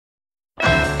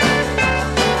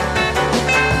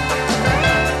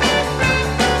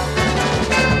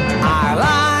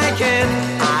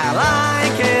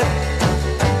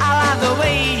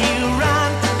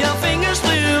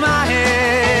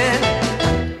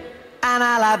And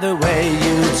I like the way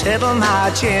you tickle my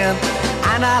chin,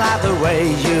 and I like the way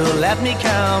you let me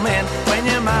come in when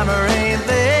your mama ain't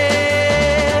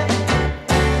there.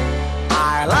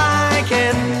 I like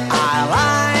it, I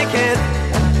like it.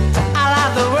 I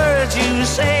like the words you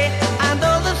say and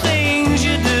all the things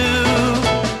you do.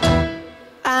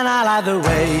 And I like the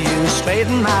way you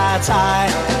straighten my tie,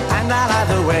 and I like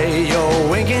the way you're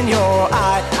winking your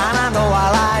eye. And I know I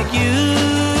like you,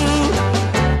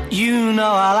 you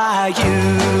know I like you.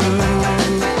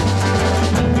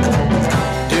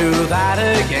 Do that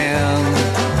again,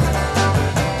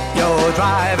 you're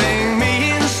driving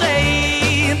me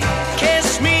insane.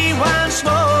 Kiss me once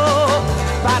more,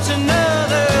 that's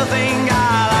another thing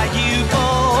I like you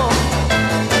for.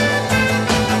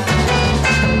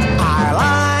 I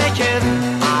like it,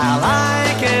 I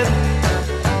like it.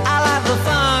 I like the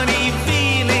funny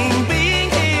feeling being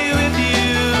here with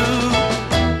you.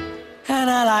 And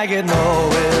I like it more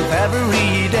with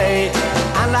every day,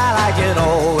 and I like it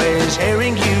always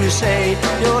hearing you say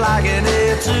you're liking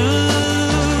it too.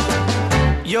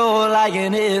 You're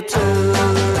liking it too.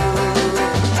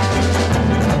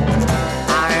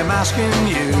 I'm asking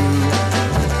you,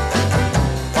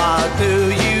 what do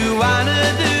you wanna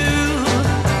do?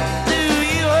 Do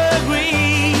you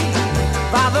agree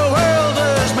that the world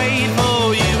is made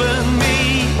for you and me?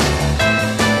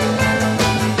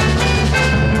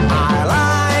 I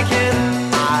like it,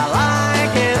 I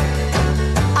like it.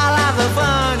 I like the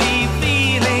funny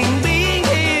feeling being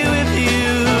here with you.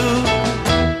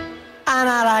 And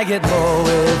I like it more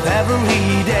with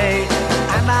every day,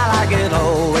 and I like it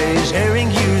always hearing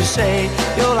you say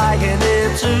you're liking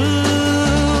it too.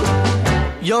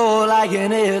 You're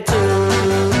liking it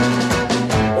too.